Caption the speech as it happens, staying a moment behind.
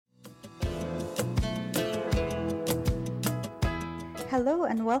Hello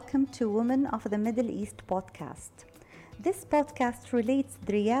and welcome to Women of the Middle East podcast. This podcast relates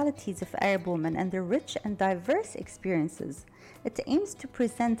the realities of Arab women and their rich and diverse experiences. It aims to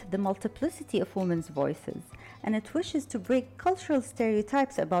present the multiplicity of women's voices, and it wishes to break cultural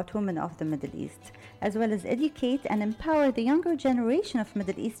stereotypes about women of the Middle East, as well as educate and empower the younger generation of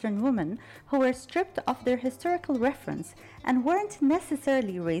Middle Eastern women who were stripped of their historical reference and weren't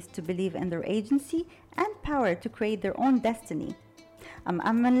necessarily raised to believe in their agency and power to create their own destiny. I'm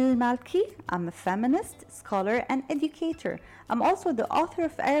Amal Malki. I'm a feminist, scholar, and educator. I'm also the author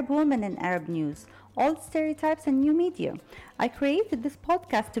of Arab Women in Arab News, Old Stereotypes and New Media. I created this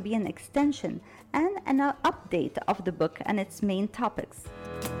podcast to be an extension and an update of the book and its main topics.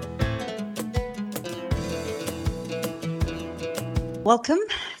 Welcome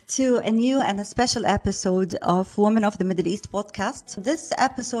to a new and a special episode of Women of the Middle East podcast. This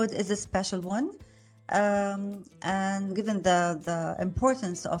episode is a special one. And given the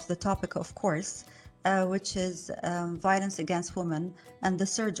importance of the topic, of course, which is violence against women and the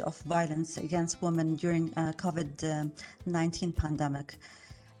surge of violence against women during Covid-19 pandemic.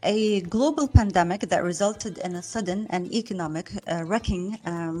 A global pandemic that resulted in a sudden and economic wrecking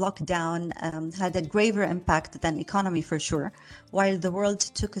lockdown had a graver impact than economy for sure. While the world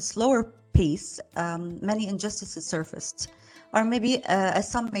took a slower pace, many injustices surfaced. Or maybe,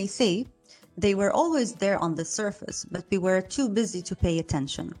 as some may say, they were always there on the surface, but we were too busy to pay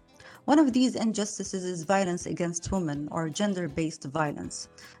attention. One of these injustices is violence against women or gender-based violence,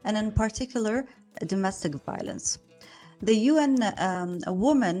 and in particular, domestic violence. The UN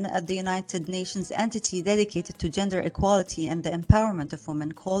Women at the United Nations entity dedicated to gender equality and the empowerment of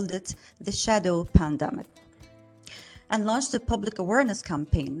women called it the shadow pandemic, and launched a public awareness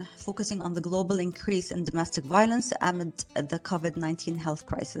campaign focusing on the global increase in domestic violence amid the COVID-19 health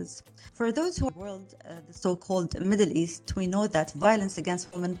crisis. For those who world the so-called Middle East, we know that violence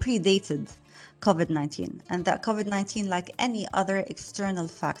against women predated COVID-19, and that COVID-19, like any other external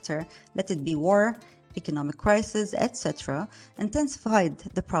factor, let it be war, economic crisis, etc., intensified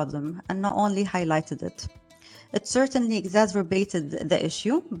the problem and not only highlighted it. It certainly exacerbated the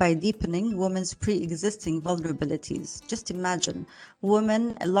issue by deepening women's pre-existing vulnerabilities. Just imagine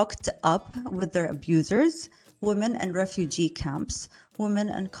women locked up with their abusers, women in refugee camps, women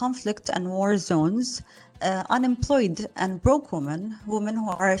in conflict and war zones, unemployed and broke women, women who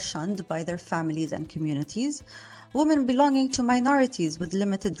are shunned by their families and communities, women belonging to minorities with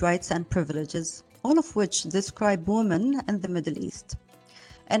limited rights and privileges, all of which describe women in the Middle East.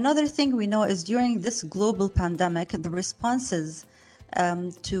 Another thing we know is during this global pandemic, the responses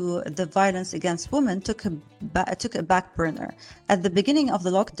to the violence against women took a back burner. At the beginning of the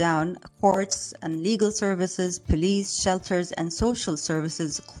lockdown, courts and legal services, police, shelters, and social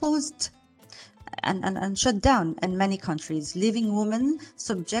services closed and shut down in many countries, leaving women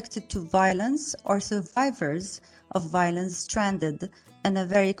subjected to violence or survivors of violence stranded in a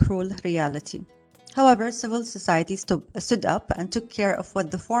very cruel reality. However, civil society stood up and took care of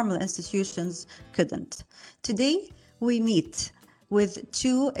what the formal institutions couldn't. Today, we meet with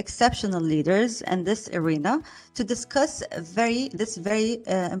two exceptional leaders in this arena to discuss this very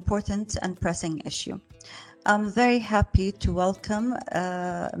important and pressing issue. I'm very happy to welcome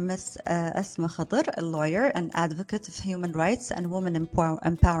Ms. Asma Khader, a lawyer and advocate of human rights and women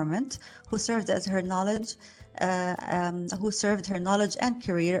empowerment, who served her knowledge and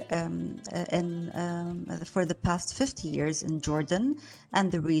career for the past 50 years in Jordan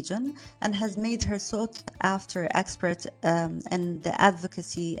and the region, and has made her sought-after expert in the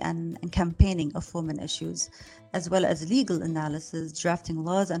advocacy and campaigning of women issues, as well as legal analysis, drafting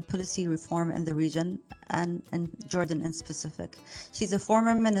laws and policy reform in the region and in Jordan in specific. She's a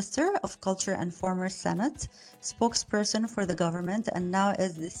former Minister of Culture and former Senate, spokesperson for the government, and now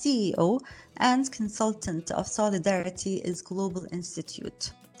is the CEO and consultant of Solidarity is Global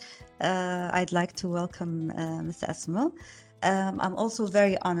Institute. I'd like to welcome Ms. Asma. I'm also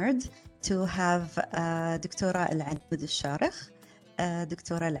very honored to have Dr. Al-Sharekh.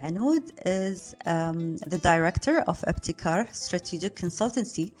 Dr. Al-Anoud is the director of Ibtkar Strategic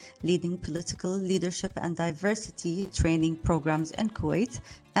Consultancy, leading political leadership and diversity training programs in Kuwait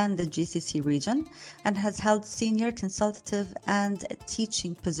and the GCC region, and has held senior consultative and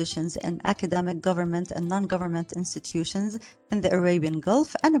teaching positions in academic, government, and non-government institutions in the Arabian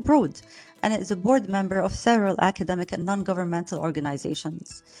Gulf and abroad, and is a board member of several academic and non-governmental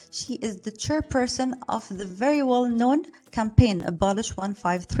organizations. She is the chairperson of the very well-known campaign Abolish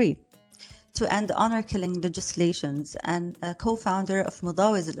 153 to end honor-killing legislations, and a co-founder of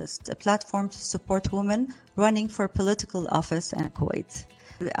Mudhawi's List, a platform to support women running for political office in Kuwait.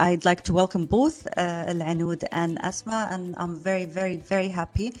 I'd like to welcome both Al-Anud and Asma, and I'm very, very, very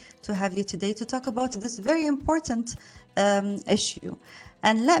happy to have you today to talk about this very important issue.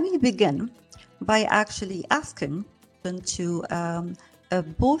 And let me begin by actually asking to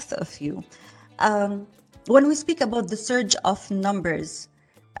both of you. When we speak about the surge of numbers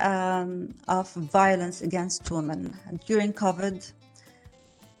of violence against women during COVID,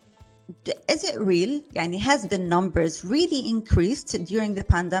 is it real? Has the numbers really increased during the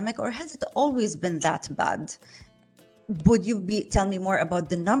pandemic, or has it always been that bad? Would you tell me more about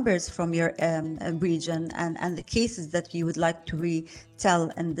the numbers from your region and the cases that you would like to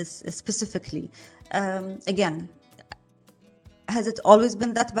retell in this specifically? Again, has it always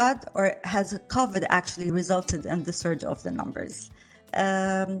been that bad, or has COVID actually resulted in the surge of the numbers?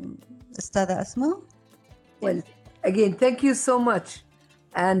 Ustada Asma? Well, again, thank you so much.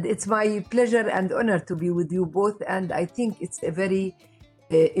 And it's my pleasure and honor to be with you both. And I think it's a very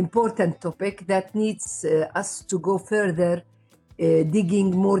important topic that needs us to go further,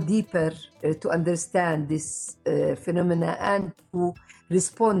 digging more deeper to understand this phenomena and to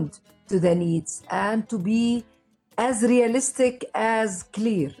respond to the needs and to be as realistic as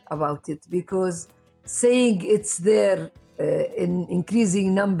clear about it. Because saying it's there in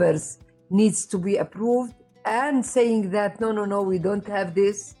increasing numbers needs to be approved, and saying that no, we don't have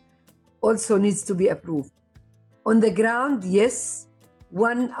this also needs to be approved. On the ground, yes,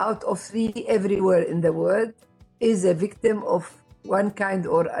 1 out of 3 everywhere in the world is a victim of one kind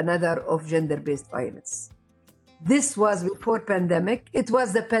or another of gender-based violence. This was before pandemic. It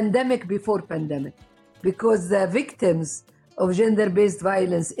was the pandemic before pandemic, because the victims of gender-based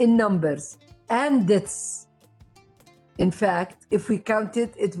violence in numbers and deaths, in fact, if we count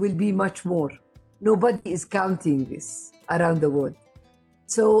it, it will be much more. Nobody is counting this around the world.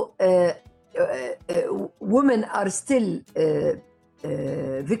 So women are still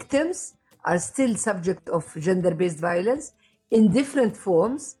victims, are still subject of gender-based violence in different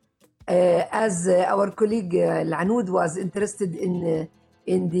forms. As our colleague Al-Anud was interested in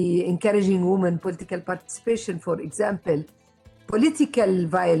the encouraging women political participation, for example, political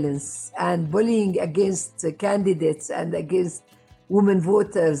violence and bullying against candidates and against women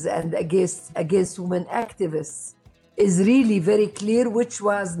voters and against women activists is really very clear, which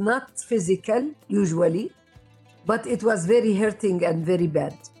was not physical usually, but it was very hurting and very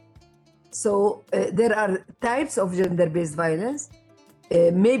bad. So there are types of gender-based violence.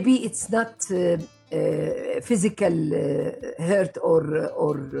 Maybe it's not physical hurt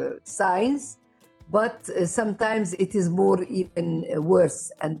or signs, but sometimes it is more even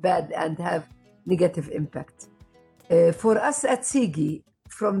worse and bad and have negative impact. For us at SIGI,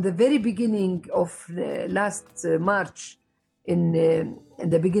 from the very beginning of last March, in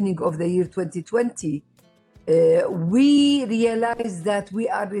the beginning of the year 2020, we realized that we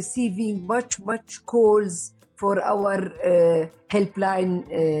are receiving much calls for our helpline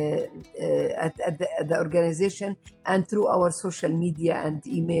at the organization and through our social media and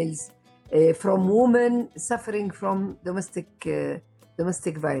emails from women suffering from domestic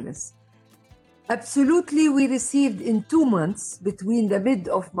violence. Absolutely, we received in 2 months, between the mid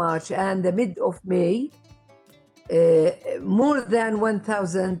of March and the mid of May, more than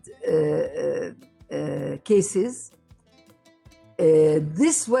 1,000 cases.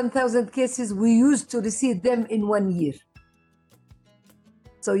 This 1,000 cases, we used to receive them in 1 year.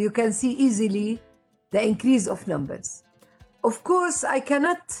 So you can see easily the increase of numbers. Of course, I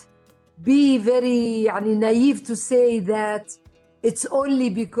cannot be very naive to say that it's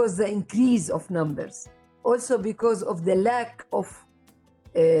only because the increase of numbers, also because of the lack of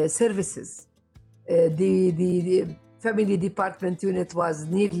services. The family department unit was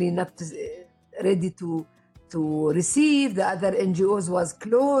nearly not ready to receive. The other NGOs was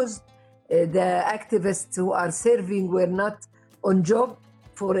closed. The activists who are serving were not on job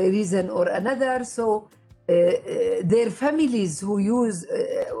for a reason or another. So their families who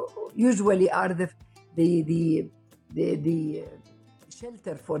usually are the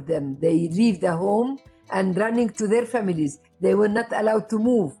shelter for them. They leave the home and running to their families. They were not allowed to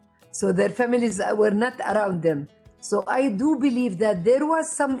move, so their families were not around them. So I do believe that there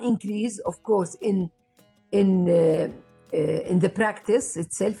was some increase, of course, in the practice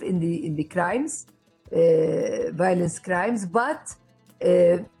itself, in the crimes, violence crimes, but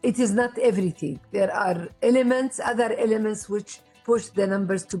it is not everything. There are other elements which push the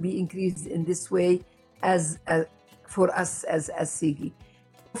numbers to be increased in this way as for us as SIGI.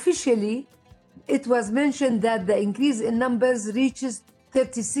 Officially, it was mentioned that the increase in numbers reaches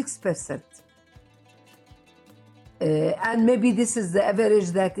 36%. And maybe this is the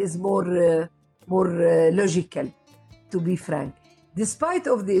average that is more logical, to be frank. Despite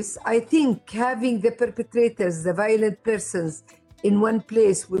of this, I think having the perpetrators, the violent persons, in one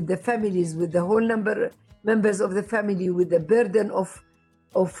place with the families, with the whole members of the family, with the burden of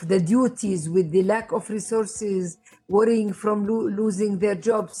the duties, with the lack of resources, worrying from losing their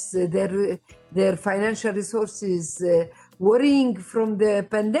jobs, their financial resources, worrying from the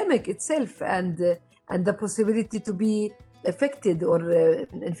pandemic itself, and the possibility to be affected or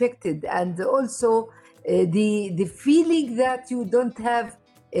infected, and also the feeling that you don't have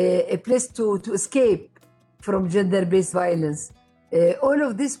a place to escape from gender-based violence. All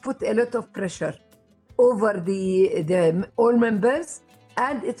of this put a lot of pressure over the all members,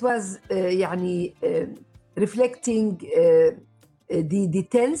 and it was reflecting the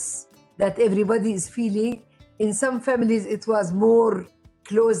tense that everybody is feeling. In some families, it was more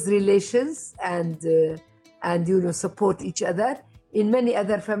close relations and support each other. In many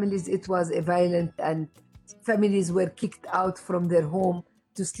other families, it was a violent, and families were kicked out from their home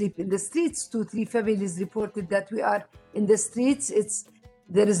to sleep in the streets. 2-3 families reported that we are in the streets.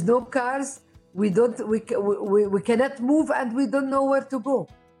 There is no cars. We cannot move, and we don't know where to go.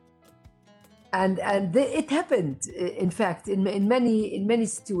 And it happened, in fact, in many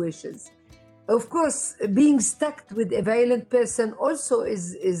situations. Of course, being stuck with a violent person also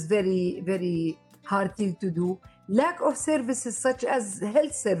is very, very hard thing to do. Lack of services such as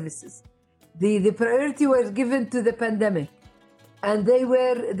health services. The priority was given to the pandemic, and they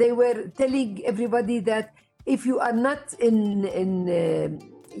were telling everybody that if you are not in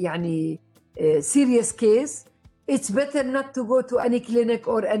serious case, it's better not to go to any clinic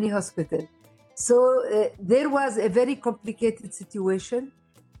or any hospital. So there was a very complicated situation,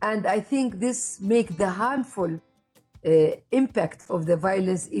 and I think this makes the harmful impact of the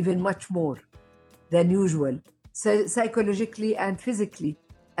violence even much more than usual, psychologically and physically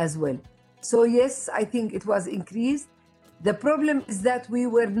as well. So yes, I think it was increased. The problem is that we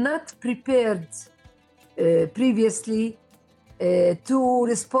were not prepared previously to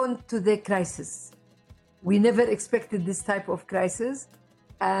respond to the crisis. We never expected this type of crisis,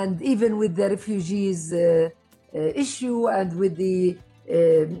 and even with the refugees issue and with the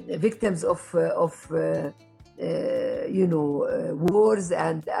victims of wars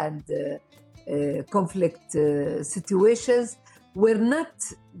and conflict situations were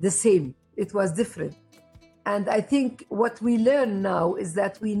not the same. It was different. And I think what we learn now is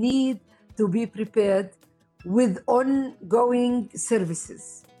that we need to be prepared with ongoing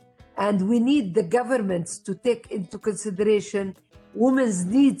services. And we need the governments to take into consideration women's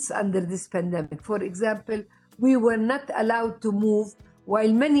needs under this pandemic. For example, we were not allowed to move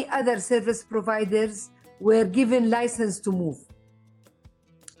while many other service providers were given license to move.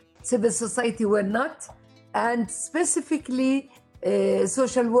 Civil society were not, and specifically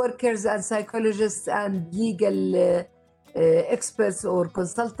social workers and psychologists and legal experts or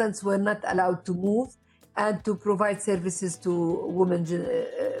consultants were not allowed to move and to provide services to women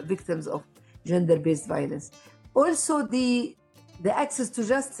victims of gender-based violence. Also, the access to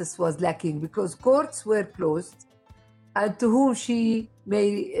justice was lacking because courts were closed, and to whom she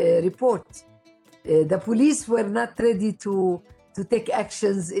may report. The police were not ready to take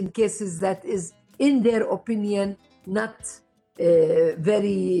actions in cases that is, in their opinion, not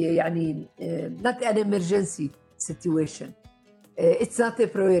not an emergency situation. It's not a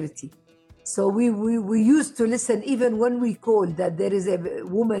priority. So we used to listen even when we called that there is a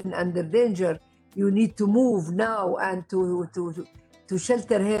woman under danger, you need to move now and to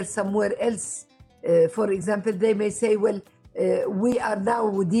shelter her somewhere else. For example, they may say, well, we are now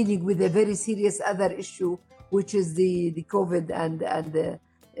dealing with a very serious other issue, which is the COVID and the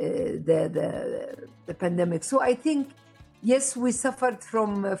pandemic. So I think, yes, we suffered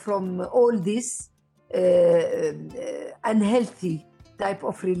from all this unhealthy type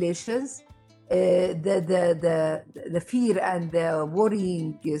of relations, the fear and the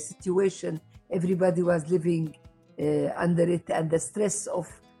worrying situation everybody was living under it, and the stress of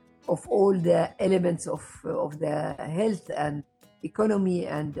all the elements of the health and economy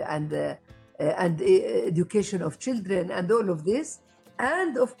and education of children and all of this,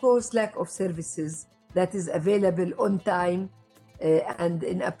 and of course lack of services that is available on time and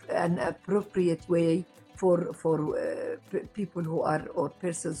in an appropriate way for people who are, or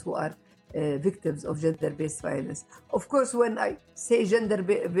persons who are victims of gender-based violence. Of course, when I say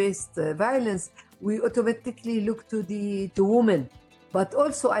gender-based violence, we automatically look to women. But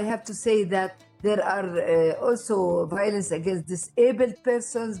also I have to say that there are also violence against disabled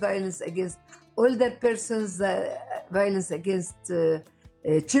persons, violence against older persons, violence against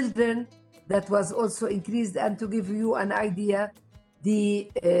children that was also increased. And to give you an idea,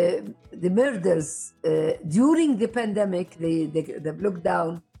 the murders during the pandemic,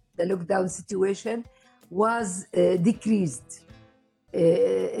 the lockdown situation was decreased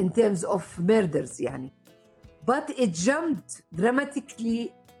in terms of murders, يعني. But it jumped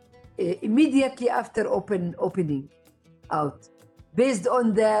dramatically immediately after opening out, based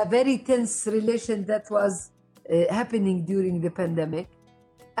on the very tense relation that was happening during the pandemic.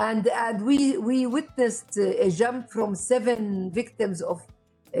 And we witnessed a jump from 7 victims of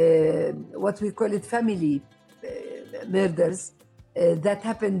what we call it family murders that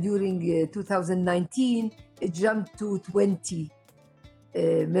happened during 2019. It jumped to 20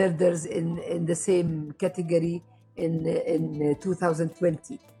 murders in the same category in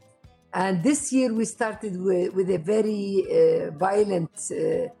 2020. And this year we started with a very violent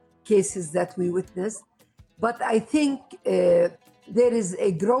cases that we witnessed. But I think there is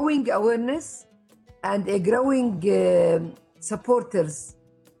a growing awareness and a growing supporters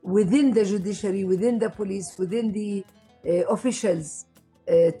within the judiciary, within the police, within the officials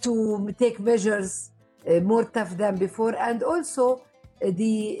to take measures more tough than before. And also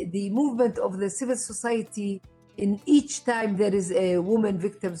the movement of the civil society in each time there is a woman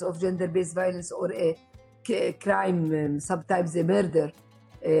victims of gender-based violence or a crime, sometimes a murder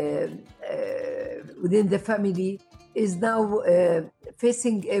within the family, is now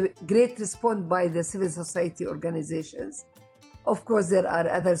facing a great response by the civil society organizations. Of course, there are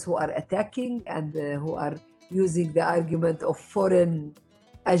others who are attacking and who are using the argument of foreign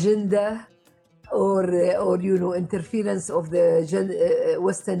agenda or interference of the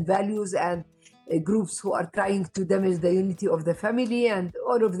Western values, and groups who are trying to damage the unity of the family, and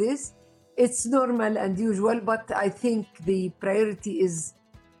all of this. It's normal and usual, but I think the priority is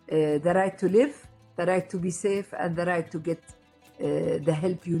the right to live, the right to be safe, and the right to get the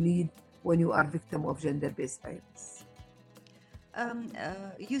help you need when you are victim of gender-based violence.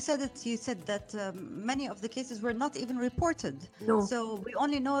 You said that many of the cases were not even reported. No. So we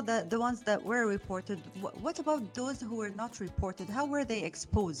only know the ones that were reported. What about those who were not reported? How were they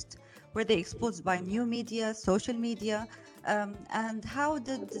exposed? Were they exposed by new media, social media? And how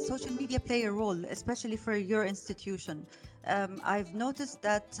did the social media play a role, especially for your institution? I've noticed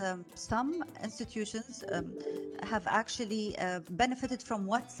that some institutions have actually benefited from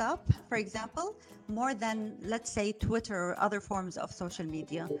WhatsApp, for example, more than, let's say, Twitter or other forms of social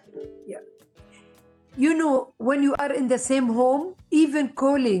media. Yeah. You know, when you are in the same home, even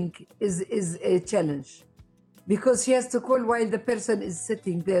calling is a challenge, because she has to call while the person is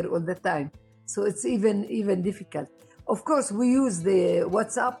sitting there all the time. So it's even difficult. Of course, we use the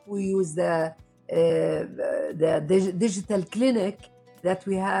WhatsApp, we use the digital clinic that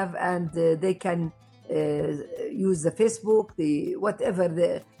we have, and they can use the Facebook, whatever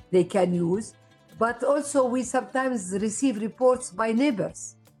they can use. But also we sometimes receive reports by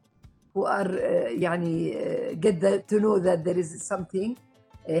neighbors who are to know that there is something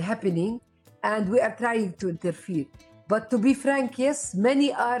happening, and we are trying to interfere. But to be frank, yes,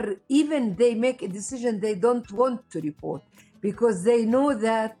 many are, even they make a decision they don't want to report, because they know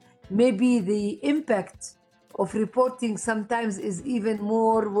that maybe the impact of reporting sometimes is even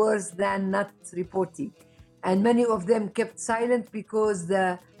more worse than not reporting. And many of them kept silent because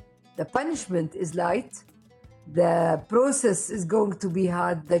the punishment is light, the process is going to be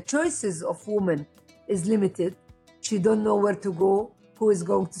hard, the choices of women is limited. She don't know where to go, who is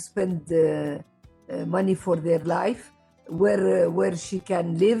going to spend money for their life, where she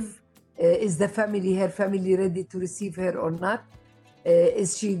can live, is her family ready to receive her or not?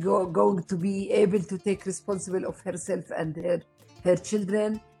 Is she going to be able to take responsibility of herself and her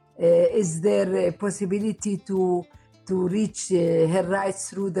children? Is there a possibility to reach her rights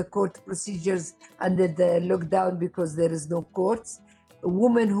through the court procedures under the lockdown, because there is no courts?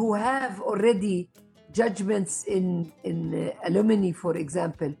 Women who have already judgments in alimony, for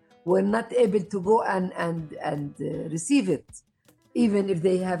example, were not able to go and receive it, even if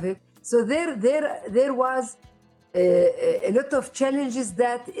they have it. So there was a lot of challenges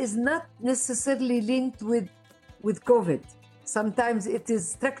that is not necessarily linked with COVID. Sometimes it is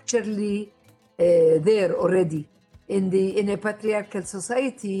structurally there already in a patriarchal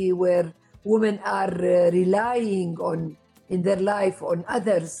society where women are relying in their life on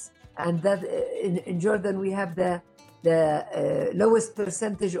others, and that in Jordan we have the lowest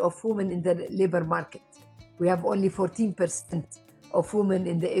percentage of women in the labor market. We have only 14% of women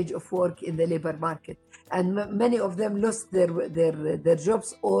in the age of work in the labor market, and many of them lost their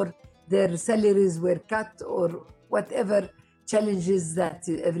jobs, or their salaries were cut, or whatever challenges that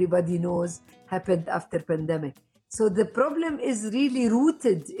everybody knows happened after pandemic. So the problem is really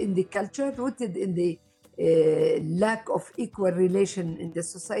rooted in the culture, rooted in the lack of equal relation in the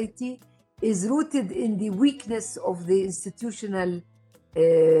society is rooted in the weakness of the institutional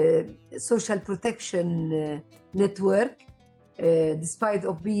social protection network, despite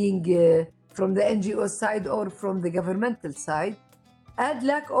of being from the NGO side or from the governmental side, and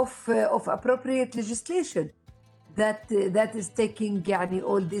lack of appropriate legislation that is taking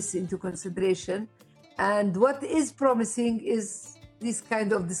all this into consideration. And what is promising is this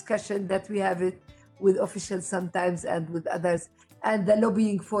kind of discussion that we have it with officials sometimes and with others, and the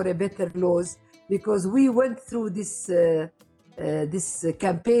lobbying for a better laws, because we went through this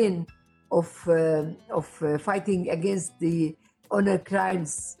campaign of fighting against the honor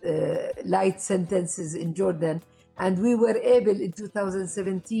crimes, light sentences in Jordan, and we were able in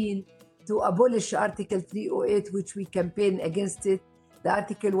 2017 to abolish Article 308, which we campaigned against it. The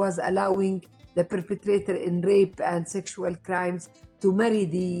article was allowing the perpetrator in rape and sexual crimes to marry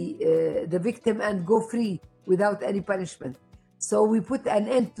the victim and go free without any punishment. So we put an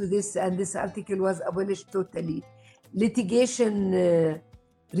end to this, and this article was abolished totally. Litigation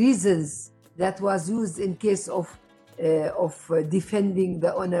reasons that was used in case of defending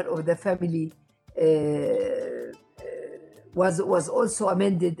the honor of the family was also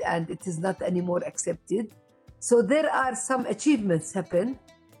amended, and it is not anymore accepted. So there are some achievements happened,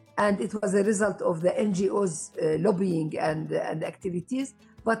 and it was a result of the NGOs lobbying and activities,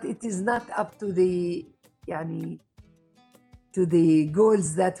 but it is not up to the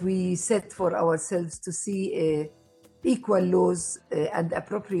goals that we set for ourselves to see equal laws and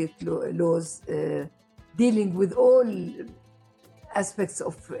appropriate laws dealing with all aspects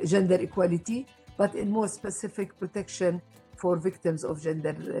of gender equality, but in more specific protection for victims of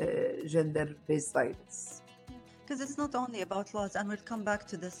gender-based violence. Because it's not only about laws, and we'll come back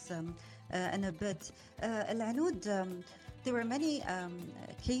to this in a bit. Al-Anud, there were many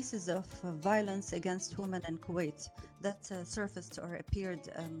cases of violence against women in Kuwait that surfaced or appeared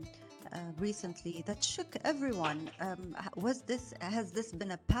recently that shook everyone. Has this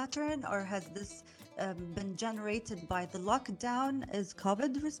been a pattern, or has this been generated by the lockdown? Is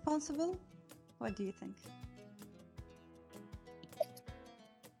COVID responsible? What do you think?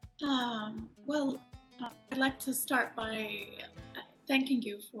 I'd like to start by thanking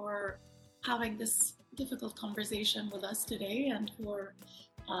you for having this difficult conversation with us today, and for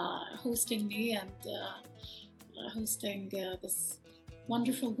hosting me and hosting this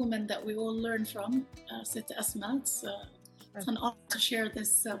wonderful woman that we all learn from, Asma. It's an honor to share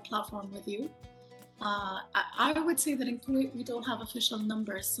this platform with you. I would say that in Kuwait we don't have official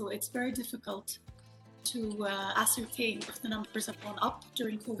numbers, so it's very difficult to ascertain if the numbers have gone up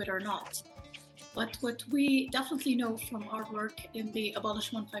during COVID or not. But what we definitely know from our work in the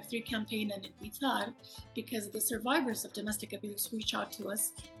Abolish 153 campaign and in Ibtkar, because the survivors of domestic abuse reach out to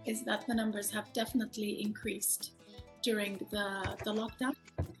us, is that the numbers have definitely increased during the lockdown.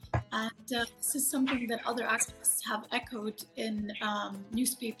 And this is something that other activists have echoed in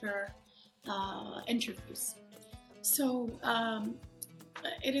newspaper interviews. So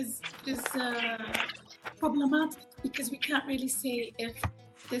it is problematic, because we can't really say if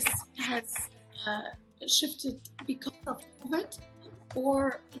this has shifted because of COVID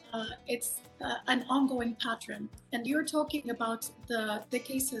or it's an ongoing pattern. And you're talking about the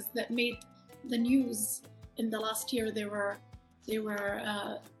cases that made the news in the last year. There were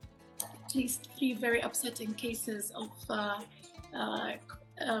at least 3 very upsetting cases of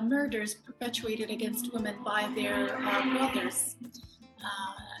murders perpetuated against women by their brothers.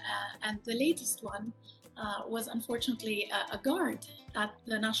 And the latest one was unfortunately a guard at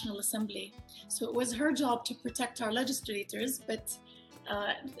the National Assembly. So it was her job to protect our legislators, but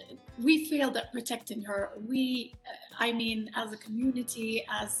we failed at protecting her. As a community,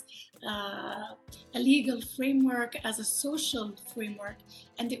 as a legal framework, as a social framework.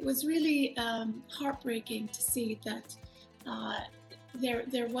 And it was really heartbreaking to see that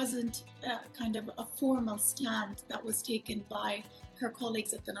there wasn't kind of a formal stand that was taken by her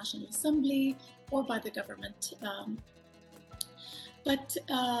colleagues at the National Assembly or by the government. But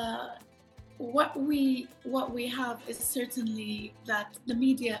what we have is certainly that the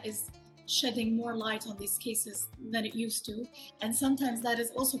media is shedding more light on these cases than it used to. And sometimes that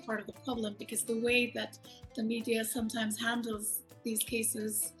is also part of the problem, because the way that the media sometimes handles these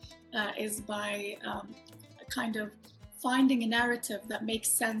cases is by kind of finding a narrative that makes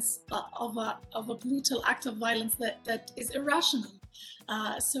sense of a brutal act of violence that is irrational.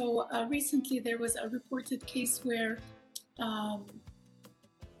 So recently there was a reported case where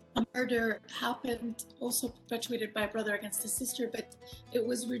a murder happened, also perpetuated by a brother against a sister, but it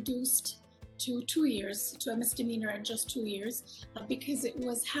was reduced to 2 years, to a misdemeanor in just 2 years, because it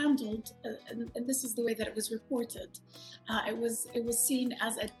was handled, and this is the way that it was reported. It was seen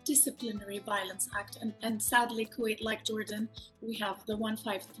as a disciplinary violence act, and sadly, Kuwait, like Jordan, we have the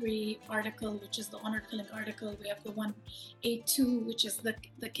 153 article, which is the honor killing article. We have the 182, which is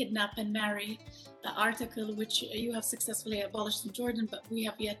the kidnap and marry article, which you have successfully abolished in Jordan, but we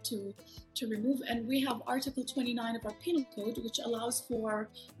have yet to remove. And we have Article 29 of our Penal Code, which allows for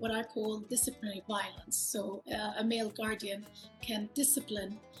what I call disciplinary violence. So a male guardian can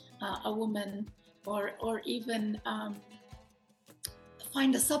discipline a woman, or even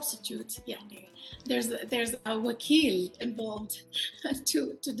find a substitute. Yeah, there's a wakil involved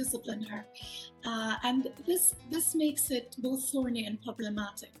to discipline her, and this makes it both thorny and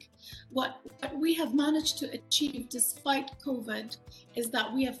problematic. What we have managed to achieve despite COVID is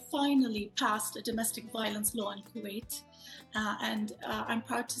that we have finally passed a domestic violence law in Kuwait, and I'm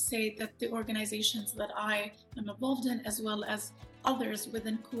proud to say that the organizations that I am involved in, as well as others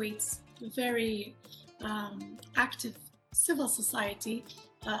within Kuwait's very active civil society,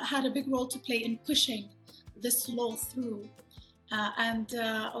 had a big role to play in pushing this law through. And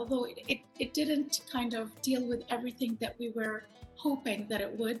although it didn't kind of deal with everything that we were hoping that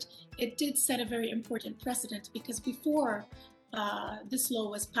it would, it did set a very important precedent, because before this law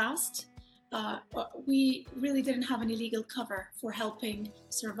was passed, we really didn't have any legal cover for helping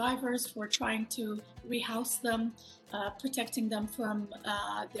survivors, for trying to rehouse them, protecting them from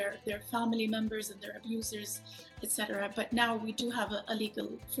their family members and their abusers, etc. But now we do have a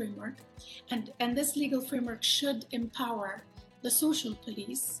legal framework, and this legal framework should empower the social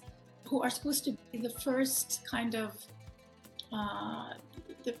police, who are supposed to be the first kind of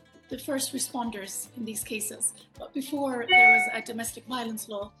the first responders in these cases. But before there was a domestic violence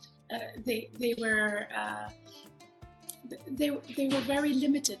law, they were very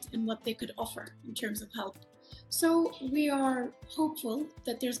limited in what they could offer in terms of help. So we are hopeful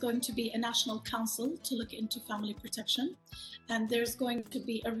that there's going to be a national council to look into family protection, and there's going to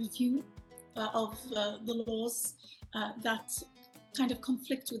be a review of the laws that kind of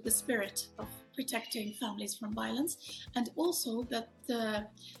conflict with the spirit of protecting families from violence, and also that the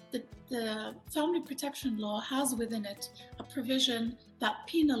family protection law has within it a provision that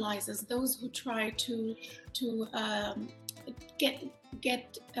penalizes those who try to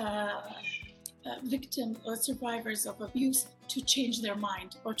get victims or survivors of abuse to change their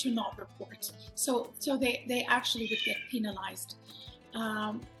mind or to not report. So they actually would get penalized.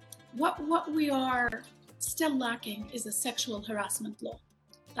 What we are still lacking is a sexual harassment law.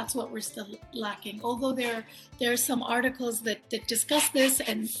 That's what we're still lacking. Although there are some articles that discuss this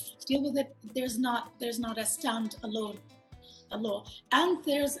and deal with it, there's not a standalone law. And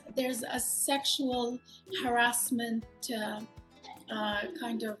there's a sexual harassment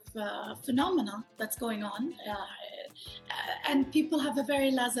kind of phenomena that's going on, and people have a very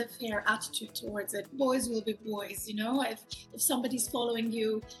laissez-faire attitude towards it. Boys will be boys, you know. If somebody's following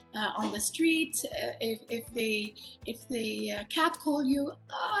you on the street, if they catcall you,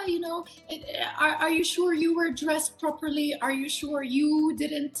 you know, are you sure you were dressed properly? Are you sure you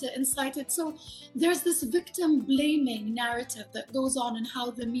didn't incite it? So there's this victim blaming narrative that goes on in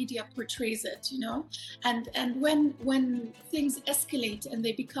how the media portrays it, you know. And when things escalate and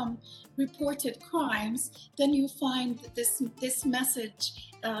they become reported crimes, then you find this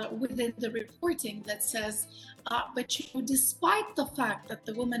message within the reporting that says, but you know, despite the fact that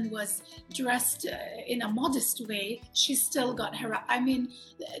the woman was dressed in a modest way, she still got harassed. I mean,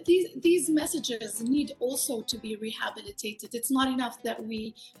 these messages need also to be rehabilitated. It's not enough that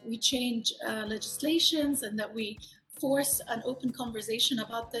we change legislations and that we force an open conversation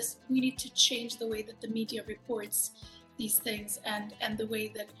about this. We need to change the way that the media reports these things, and the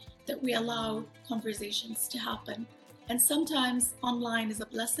way that we allow conversations to happen. And sometimes online is a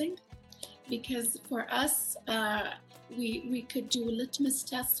blessing, because for us, we could do litmus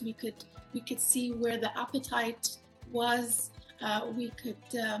tests. We could see where the appetite was. We could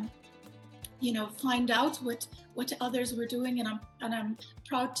you know, find out what others were doing, and I'm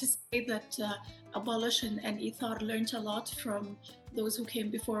proud to say that Abolish and Ibtkar learned a lot from those who came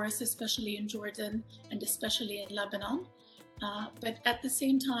before us, especially in Jordan and especially in Lebanon. But at the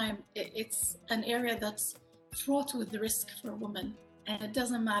same time, it's an area that's fraught with risk for women. And it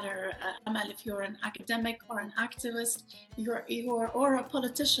doesn't matter, Amal, if you're an academic or an activist, or a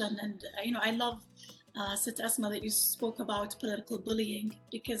politician. And you know, I love Sit Asma that you spoke about political bullying,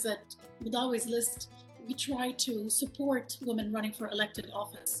 because at Mudhawi's list, we try to support women running for elected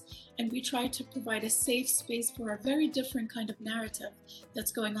office, and we try to provide a safe space for a very different kind of narrative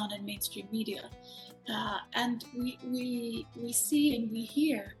that's going on in mainstream media. And we see and we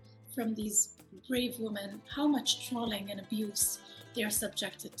hear from these brave women how much trolling and abuse they're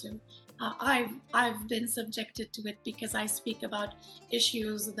subjected to. I've been subjected to it because I speak about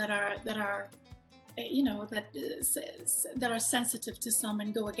issues that are that are sensitive to some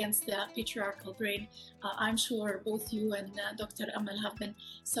and go against the patriarchal brain. I'm sure both you and Dr. Amal have been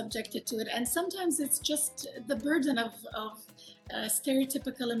subjected to it, and sometimes it's just the burden of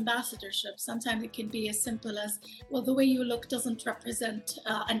stereotypical ambassadorship. Sometimes it can be as simple as, well, the way you look doesn't represent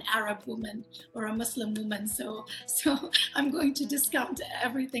an Arab woman or a Muslim woman, so I'm going to discount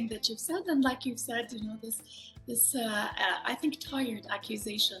everything that you've said. And like you've said, this I think tired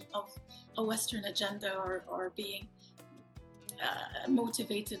accusation of a Western agenda or being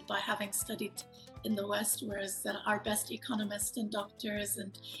motivated by having studied in the West, whereas our best economists and doctors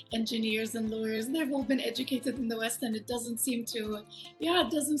and engineers and lawyers, they've all been educated in the West, and it doesn't seem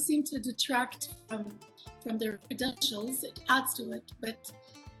to detract from their credentials. It adds to it. But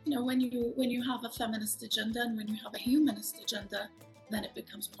when you have a feminist agenda and when you have a humanist agenda, then it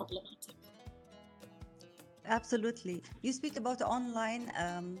becomes problematic. Absolutely. You speak about online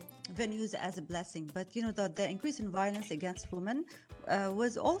venues as a blessing, but the increase in violence against women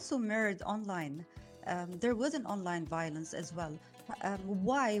was also mirrored online. There was an online violence as well.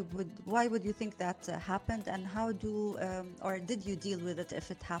 Why would you think that happened, and how or did you deal with it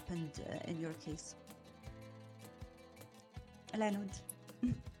if it happened in your case? Alanud.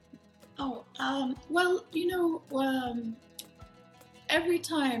 Well, every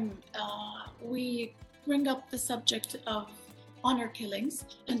time we bring up the subject of honor killings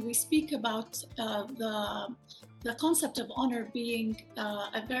and we speak about the concept of honor being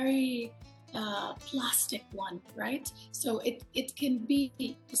a very plastic one, right? So it can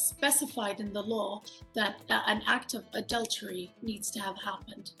be specified in the law that an act of adultery needs to have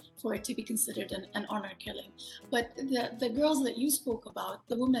happened for it to be considered an honor killing. But the girls that you spoke about,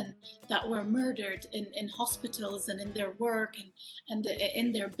 the women that were murdered in hospitals and in their work and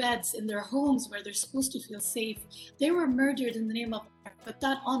in their beds, in their homes where they're supposed to feel safe, they were murdered in the name of honor. But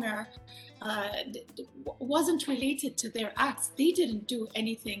that honor wasn't related to their acts. They didn't do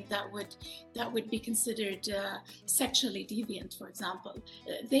anything that would be considered sexually deviant, for example.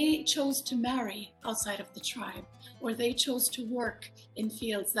 They chose to marry outside of the tribe, or they chose to work in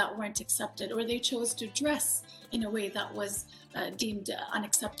fields that weren't accepted, or they chose to dress in a way that was deemed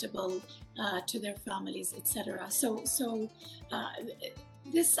unacceptable to their families, etc. So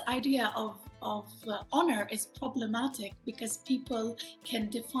this idea of honor is problematic because people can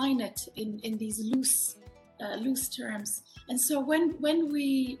define it in these loose terms. And so when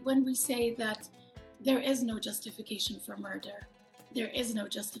we say that there is no justification for murder, there is no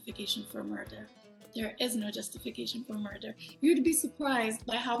justification for murder, there is no justification for murder, you'd be surprised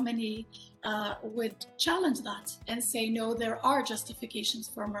by how many would challenge that and say, no, there are justifications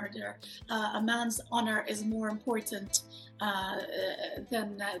for murder. A man's honor is more important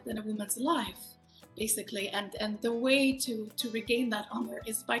than a woman's life, basically. And the way to regain that honor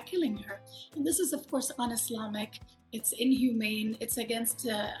is by killing her. And this is, of course, un-Islamic. It's inhumane. It's against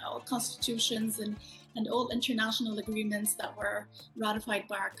all constitutions and all international agreements that were ratified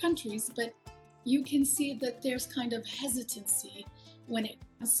by our countries. But you can see that there's kind of hesitancy when it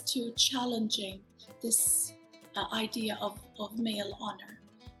comes to challenging this idea of male honor.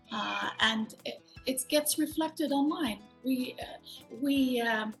 And it gets reflected online. We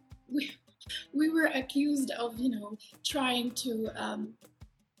were accused of, trying to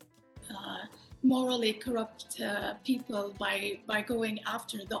morally corrupt people by going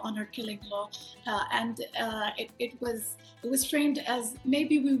after the honor killing law, and it was framed as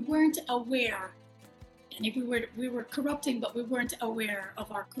maybe we weren't aware, and we were corrupting, but we weren't aware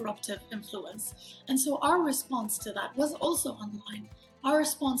of our corruptive influence. And so our response to that was also online. Our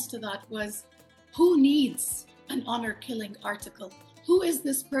response to that was, who needs an honor killing article? Who is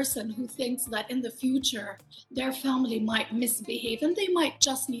this person who thinks that in the future their family might misbehave and they might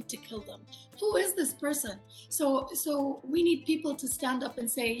just need to kill them? Who is this person? So we need people to stand up and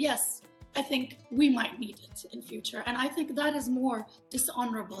say, yes, I think we might need it in future. And I think that is more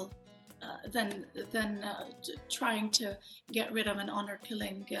dishonorable than trying to get rid of an honor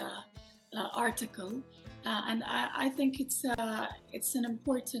killing article. And I think it's an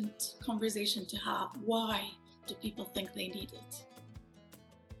important conversation to have. Why do people think they need it?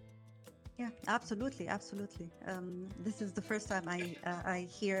 Yeah, absolutely. This is the first time I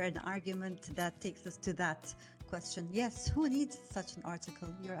hear an argument that takes us to that question. Yes, who needs such an article?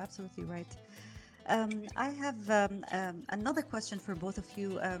 You're absolutely right. I have another question for both of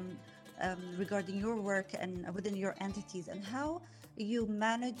you regarding your work and within your entities, and how you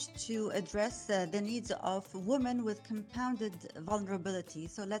managed to address the needs of women with compounded vulnerability.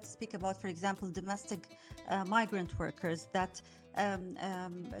 So let's speak about, for example, domestic migrant workers that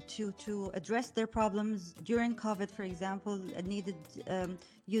to address their problems during COVID, for example, needed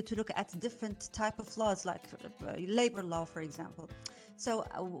you to look at different type of laws, like labor law, for example. So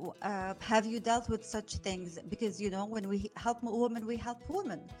have you dealt with such things? Because, you know, when we help women, we help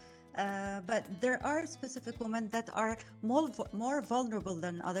women. But there are specific women that are more vulnerable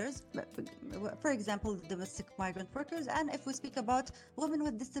than others. For example, domestic migrant workers. And if we speak about women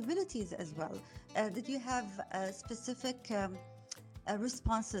with disabilities as well, did you have specific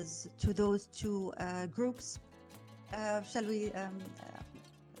responses to those two groups? Shall we,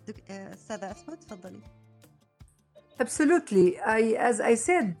 أستاذة أسماء تفضلي. Absolutely. As I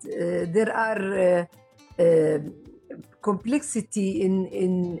said, there are complexity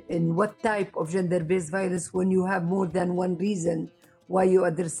in what type of gender-based violence when you have more than one reason why you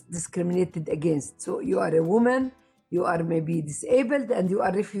are discriminated against. So you are a woman, you are maybe disabled, and you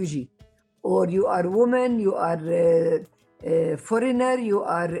are refugee. Or you are a woman, you are a foreigner, you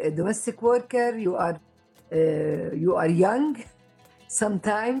are a domestic worker, you are young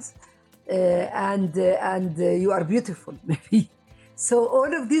sometimes, and you are beautiful maybe. So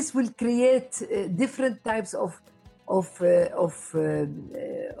all of this will create different types of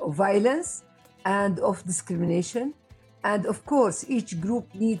violence and of discrimination. And of course, each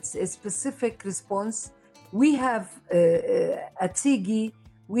group needs a specific response. We have at SIGI,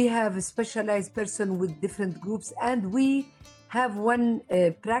 we have a specialized person with different groups, and we have one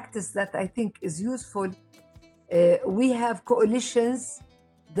practice that I think is useful. We have coalitions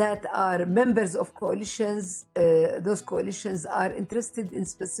that are members of coalitions. Those coalitions are interested in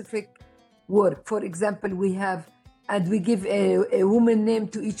specific work. For example, we have, and we give a woman name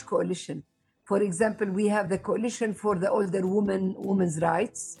to each coalition. For example, we have the Coalition for the Older Women's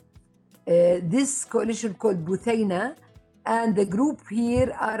Rights. This coalition called Buthaina, and the group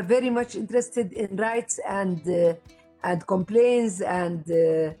here are very much interested in rights and complaints and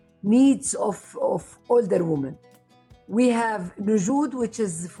needs of older women. We have Nujud, which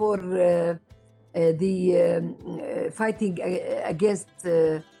is for the fighting against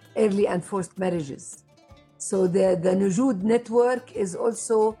early and forced marriages. So the Nujud network is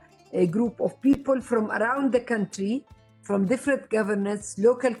also a group of people from around the country, from different governments,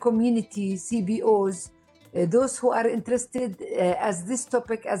 local community, CBOs, those who are interested as this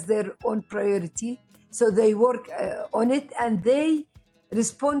topic as their own priority. So they work on it, and they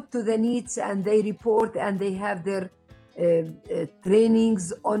respond to the needs, and they report, and they have their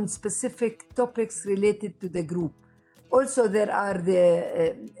trainings on specific topics related to the group. Also, there are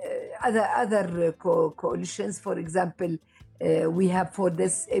the other coalitions. For example, we have for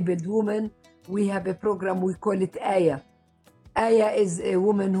disabled women, we have a program, we call it Aya. Aya is a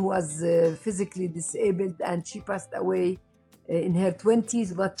woman who was physically disabled, and she passed away in her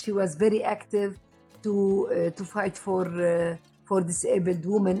 20s, but she was very active to fight for disabled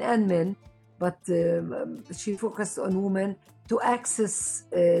women and men. But she focused on women to access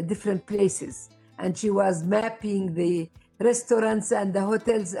different places. And she was mapping the restaurants and the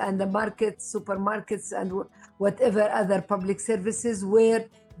hotels and the markets, supermarkets, and whatever other public services where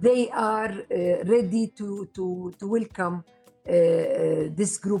they are ready to welcome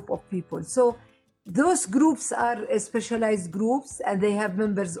this group of people. So those groups are specialized groups, and they have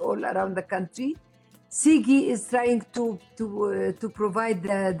members all around the country. SIGI is trying to provide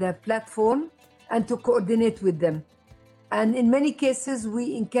the platform and to coordinate with them. And in many cases,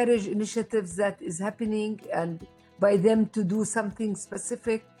 we encourage initiatives that is happening and by them to do something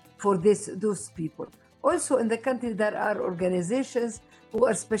specific for those people. Also in the country, there are organizations who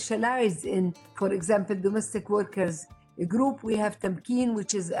are specialized in, for example, domestic workers group. We have Tamkeen,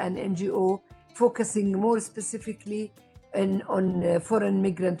 which is an NGO focusing more specifically on foreign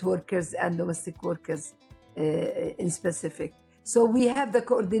migrant workers and domestic workers in specific. So we have the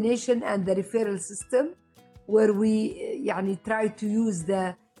coordination and the referral system where we try to use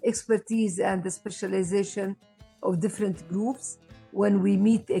the expertise and the specialization of different groups when we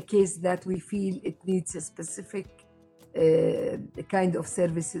meet a case that we feel it needs a specific kind of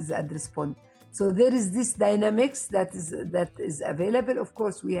services and respond. So there is this dynamics that is available. Of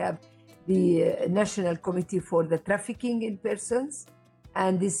course, we have the National Committee for the Trafficking in Persons,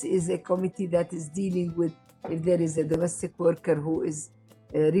 and this is a committee that is dealing with if there is a domestic worker who is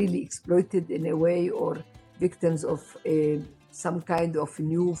really exploited in a way or victims of some kind of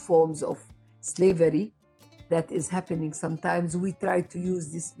new forms of slavery that is happening sometimes. We try to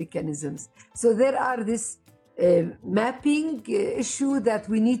use these mechanisms. So there are this mapping issue that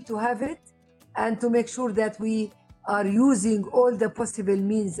we need to have it and to make sure that we are using all the possible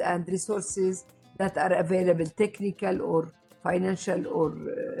means and resources that are available, technical or financial or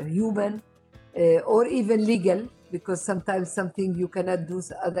human, or even legal, because sometimes something you cannot do,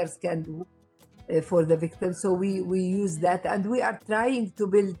 others can do for the victim. So we use that, and we are trying to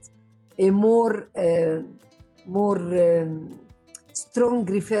build a more strong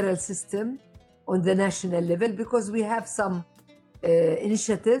referral system on the national level, because we have some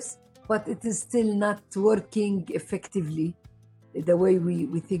initiatives, but it is still not working effectively the way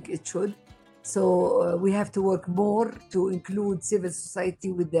we think it should. So we have to work more to include civil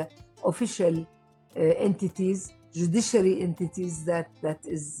society with the official entities, judiciary entities, that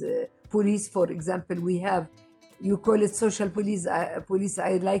is police, for example. We have, you call it social police,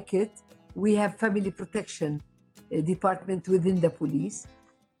 I like it. We have family protection department within the police,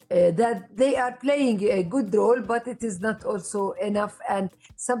 that they are playing a good role, but it is not also enough, and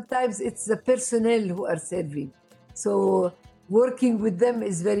sometimes it's the personnel who are serving. So working with them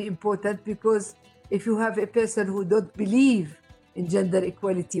is very important, because if you have a person who don't believe in gender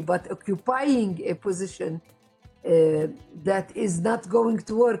equality but occupying a position that is not going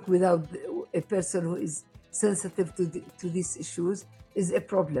to work without a person who is sensitive to these issues, is a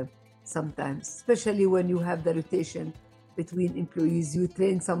problem sometimes, especially when you have the rotation between employees. You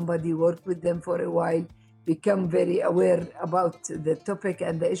train somebody, work with them for a while, become very aware about the topic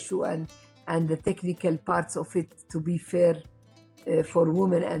and the issue and the technical parts of it to be fair for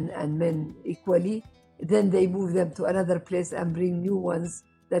women and men equally. Then they move them to another place and bring new ones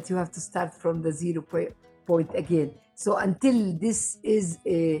that you have to start from the 0 point again. So until this is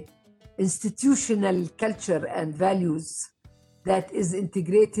a institutional culture and values that is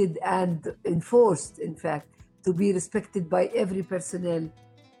integrated and enforced, in fact, to be respected by every personnel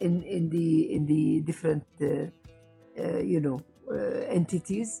in the different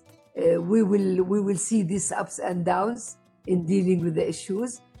entities, we will see these ups and downs in dealing with the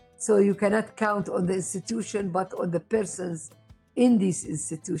issues. So you cannot count on the institution, but on the persons in these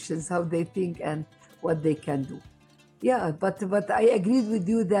institutions, how they think and what they can do. Yeah, but I agreed with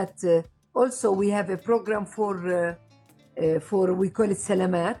you that also we have a program for we call it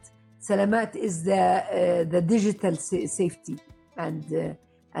Salamat. Salamat is the digital safety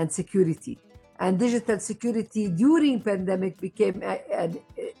and security. And digital security during pandemic became a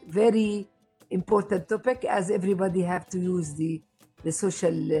very important topic, as everybody have to use the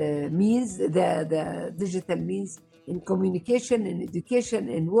social means, the digital means in communication, in education,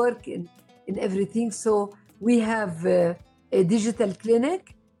 in work, in everything. So we have a digital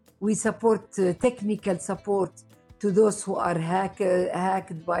clinic. We support technical support to those who are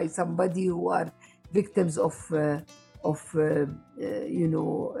hacked by somebody, who are victims of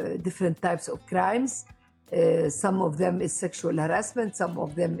different types of crimes. Some of them is sexual harassment. Some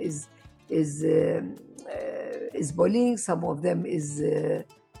of them is bullying. Some of them is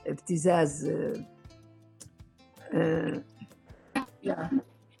ابتزاز,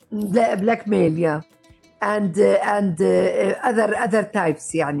 blackmail, yeah, and other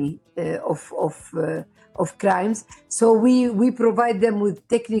types, يعني, of crimes. So we provide them with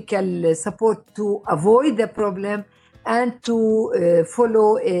technical support to avoid the problem and to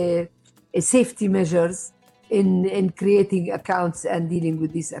follow safety measures in creating accounts and dealing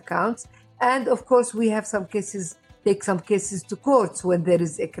with these accounts. And of course, we have take some cases to courts when there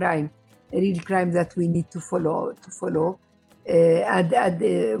is a crime, a real crime that we need to follow.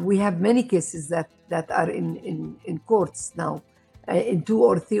 And we have many cases that are in courts now. In 2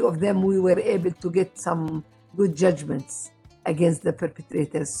 or 3 of them, we were able to get some good judgments against the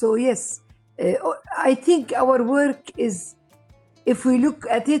perpetrators. So yes, I think our work is, if we look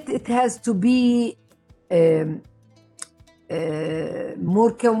at it, it has to be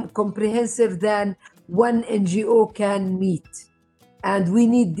more comprehensive than one NGO can meet. And we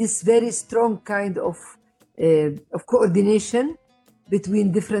need this very strong kind of coordination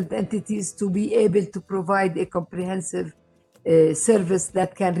between different entities to be able to provide a comprehensive service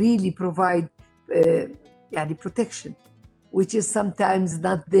that can really provide protection, which is sometimes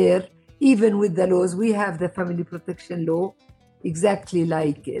not there. Even with the laws, we have the family protection law, exactly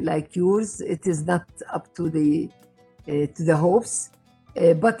like yours. It is not up to the hopes,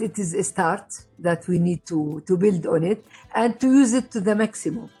 but it is a start that we need to build on it and to use it to the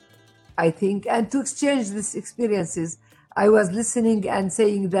maximum, I think, and to exchange these experiences. I was listening and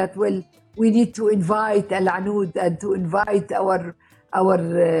saying that, well, we need to invite Al-Anud and to invite our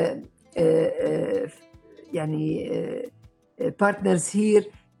partners here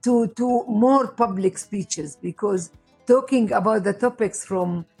to more public speeches, because talking about the topics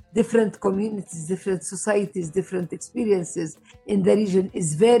from different communities, different societies, different experiences in the region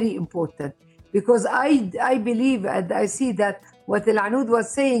is very important. because I believe and I see that what Al-Anud was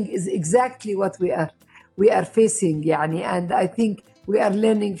saying is exactly what we are facing, يعني, and I think we are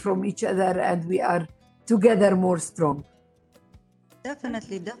learning from each other and we are together more strong.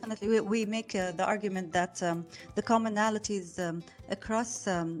 Definitely, definitely. We make the argument that the commonalities across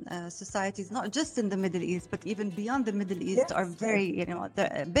societies, not just in the Middle East, but even beyond the Middle East, Yes. are very,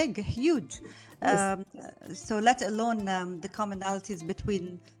 they're big, huge. Yes. So let alone the commonalities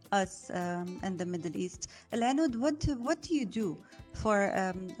between us and the Middle East. Al-Anud, what do you do for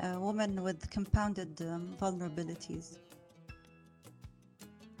a woman with compounded vulnerabilities?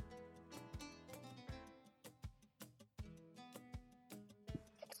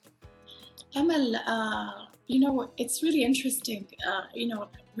 Amal, it's really interesting.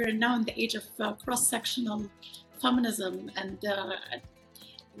 We're now in the age of cross-sectional feminism, and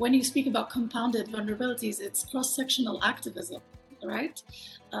when you speak about compounded vulnerabilities, it's cross-sectional activism, right?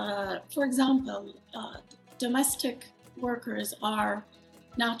 For example, domestic workers are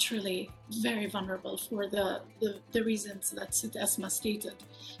naturally very vulnerable for the reasons that Asma stated.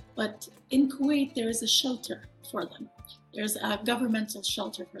 But in Kuwait, there is a shelter for them. There's a governmental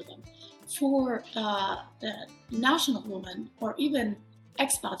shelter for them. For national women or even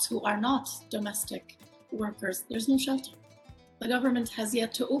expats who are not domestic workers, there's no shelter. The government has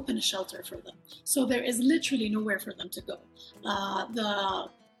yet to open a shelter for them. So there is literally nowhere for them to go.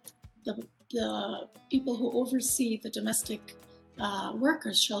 The people who oversee the domestic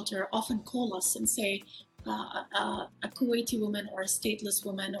workers shelter often call us and say a Kuwaiti woman or a stateless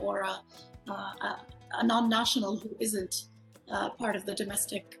woman or a non-national who isn't part of the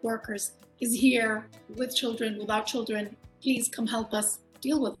domestic workers is here with children, without children, please come help us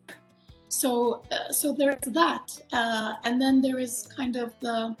deal with her. So there's that, and then there is kind of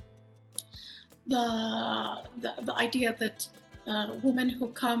the idea that women who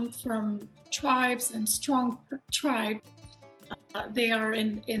come from tribes and strong tribes, they are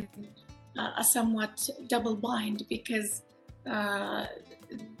in a somewhat double bind, because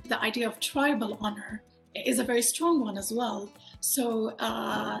the idea of tribal honor is a very strong one as well. So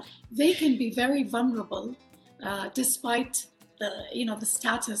they can be very vulnerable despite the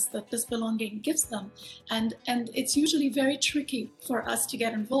status that this belonging gives them, and it's usually very tricky for us to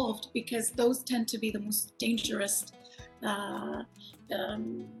get involved, because those tend to be the most dangerous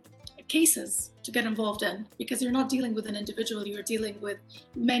cases to get involved in, because you're not dealing with an individual, you're dealing with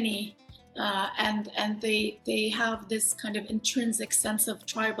many, and they have this kind of intrinsic sense of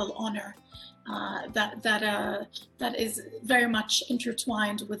tribal honor that is very much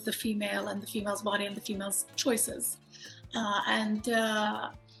intertwined with the female and the female's body and the female's choices. And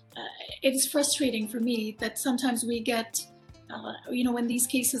it is frustrating for me that sometimes we get, when these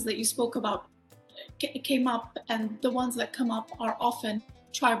cases that you spoke about came up, and the ones that come up are often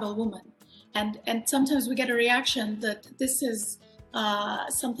tribal women. And sometimes we get a reaction that this is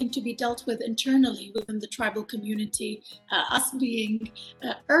something to be dealt with internally within the tribal community. Us being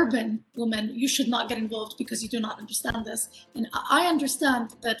urban women, you should not get involved because you do not understand this. And I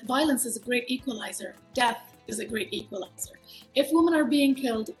understand that violence is a great equalizer. Death is a great equalizer. If women are being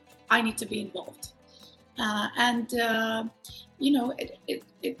killed, I need to be involved.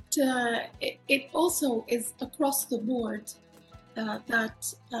 It also is across the board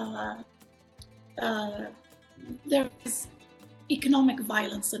that there is economic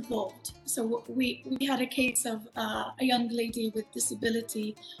violence involved. So we had a case of a young lady with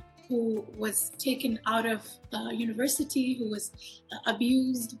disability who was taken out of university, who was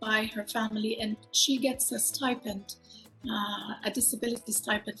abused by her family, and she gets a stipend, a disability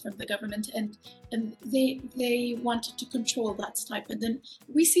stipend from the government, and they wanted to control that stipend. And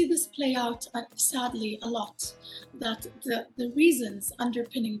we see this play out, sadly, a lot, that the reasons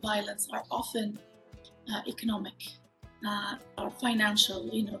underpinning violence are often economic or financial.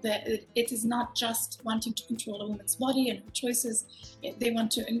 It is not just wanting to control a woman's body and her choices. They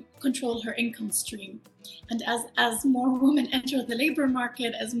want to control her income stream. And as more women enter the labor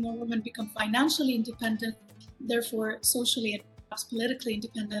market, as more women become financially independent, therefore socially and perhaps politically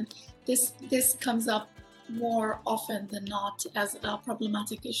independent, this comes up more often than not as a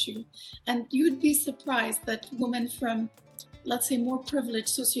problematic issue. And you'd be surprised that women from, let's say, more privileged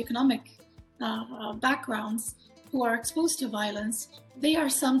socioeconomic backgrounds who are exposed to violence, they are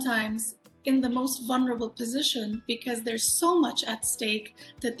sometimes in the most vulnerable position, because there's so much at stake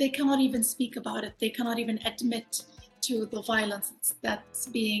that they cannot even speak about it. They cannot even admit to the violence that's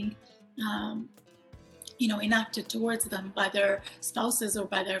being enacted towards them by their spouses or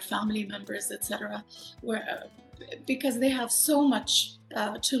by their family members, etc., because they have so much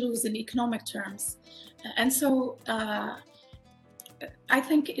to lose in economic terms. And so I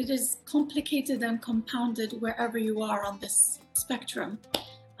think it is complicated and compounded wherever you are on this spectrum.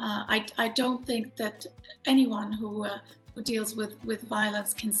 I don't think that anyone who deals with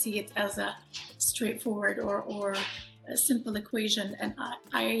violence can see it as a straightforward or a simple equation. And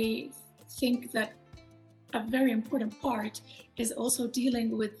I think that a very important part is also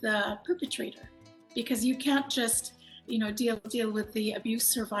dealing with the perpetrator, because you can't just deal with the abuse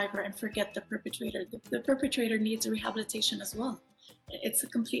survivor and forget the perpetrator. The perpetrator needs rehabilitation as well. It's a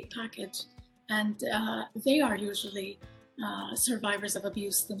complete package, and they are usually survivors of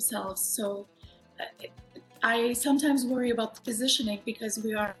abuse themselves. So I sometimes worry about the positioning, because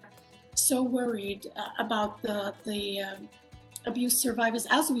we are so worried about the abuse survivors,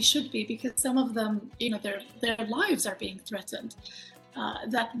 as we should be, because some of them, their lives are being threatened.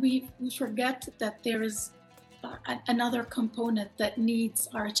 That we forget that there is another component that needs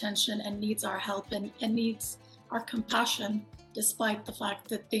our attention and needs our help and needs our compassion, despite the fact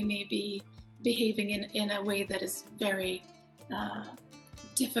that they may be behaving in a way that is very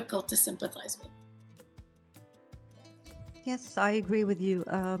difficult to sympathize with. Yes, I agree with you.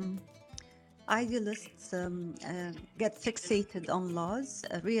 Idealists get fixated on laws.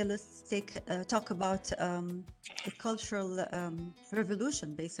 Realists talk about a cultural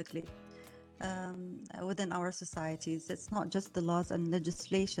revolution, basically, within our societies. It's not just the laws and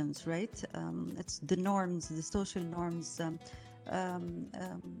legislations, right? It's the norms, the social norms,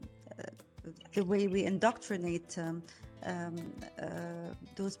 the way we indoctrinate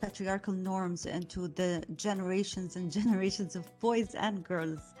those patriarchal norms into the generations and generations of boys and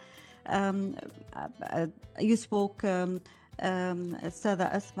girls. You spoke, Sada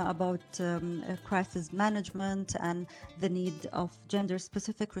Asma, about crisis management and the need of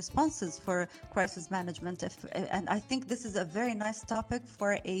gender-specific responses for crisis management. And I think this is a very nice topic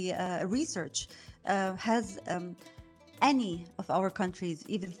for a research. Has any of our countries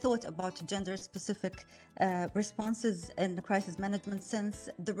even thought about gender-specific responses in crisis management since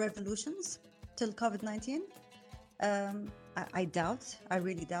the revolutions till COVID-19? I doubt, I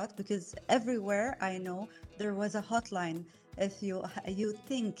really doubt, because everywhere I know there was a hotline if you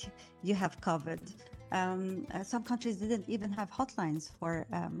think you have COVID. Some countries didn't even have hotlines for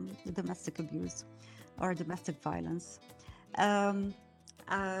domestic abuse or domestic violence.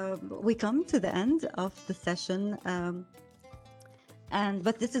 We come to the end of the session,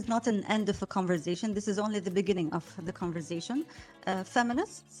 but this is not an end of a conversation. This is only the beginning of the conversation.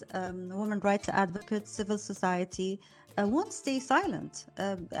 Feminists, women rights advocates, civil society won't stay silent.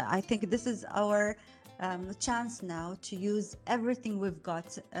 I think this is our chance now to use everything we've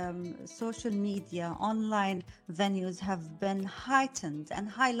got. Social media, online venues have been heightened and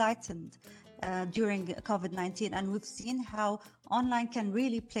highlighted during COVID-19, and we've seen how online can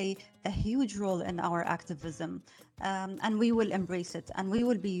really play a huge role in our activism, and we will embrace it and we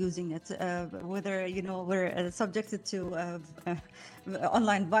will be using it, whether we're subjected to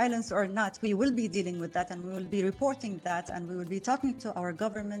online violence or not. We will be dealing with that, and we will be reporting that, and we will be talking to our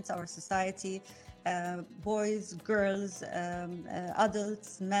governments, our society, boys, girls,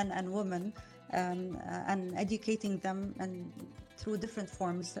 adults, men and women, and educating them and through different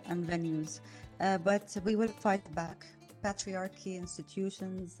forms and venues. But we will fight back patriarchy,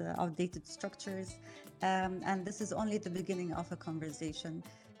 institutions, outdated structures, and this is only the beginning of a conversation.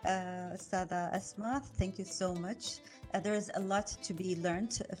 Sada Asma, thank you so much. There is a lot to be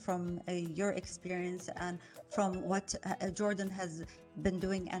learned from your experience and from what Jordan has been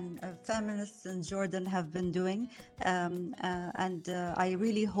doing and feminists in Jordan have been doing. And I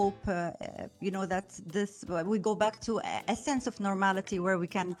really hope, that we go back to a sense of normality where we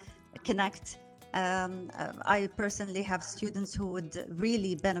can connect. I personally have students who would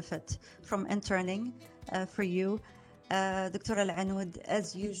really benefit from interning for you. Dr. Al-Anud,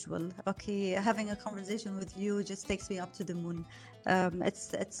 as usual, having a conversation with you just takes me up to the moon.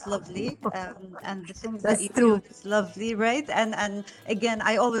 It's lovely, and the things that you do is lovely, right? And again,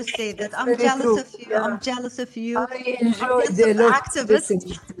 I always say that I'm jealous of you. Yeah. I'm jealous of you. I enjoyed the activist.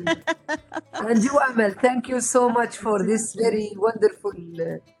 And you, Amal, thank you so much for this very wonderful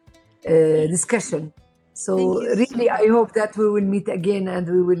discussion. So really, I hope that we will meet again and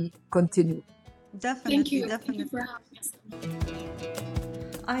we will continue. Definitely. Thank you. Definitely. Thank you for having us.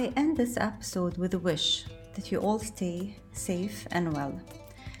 I end this episode with a wish that you all stay safe and well.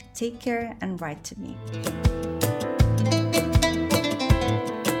 Take care and write to me.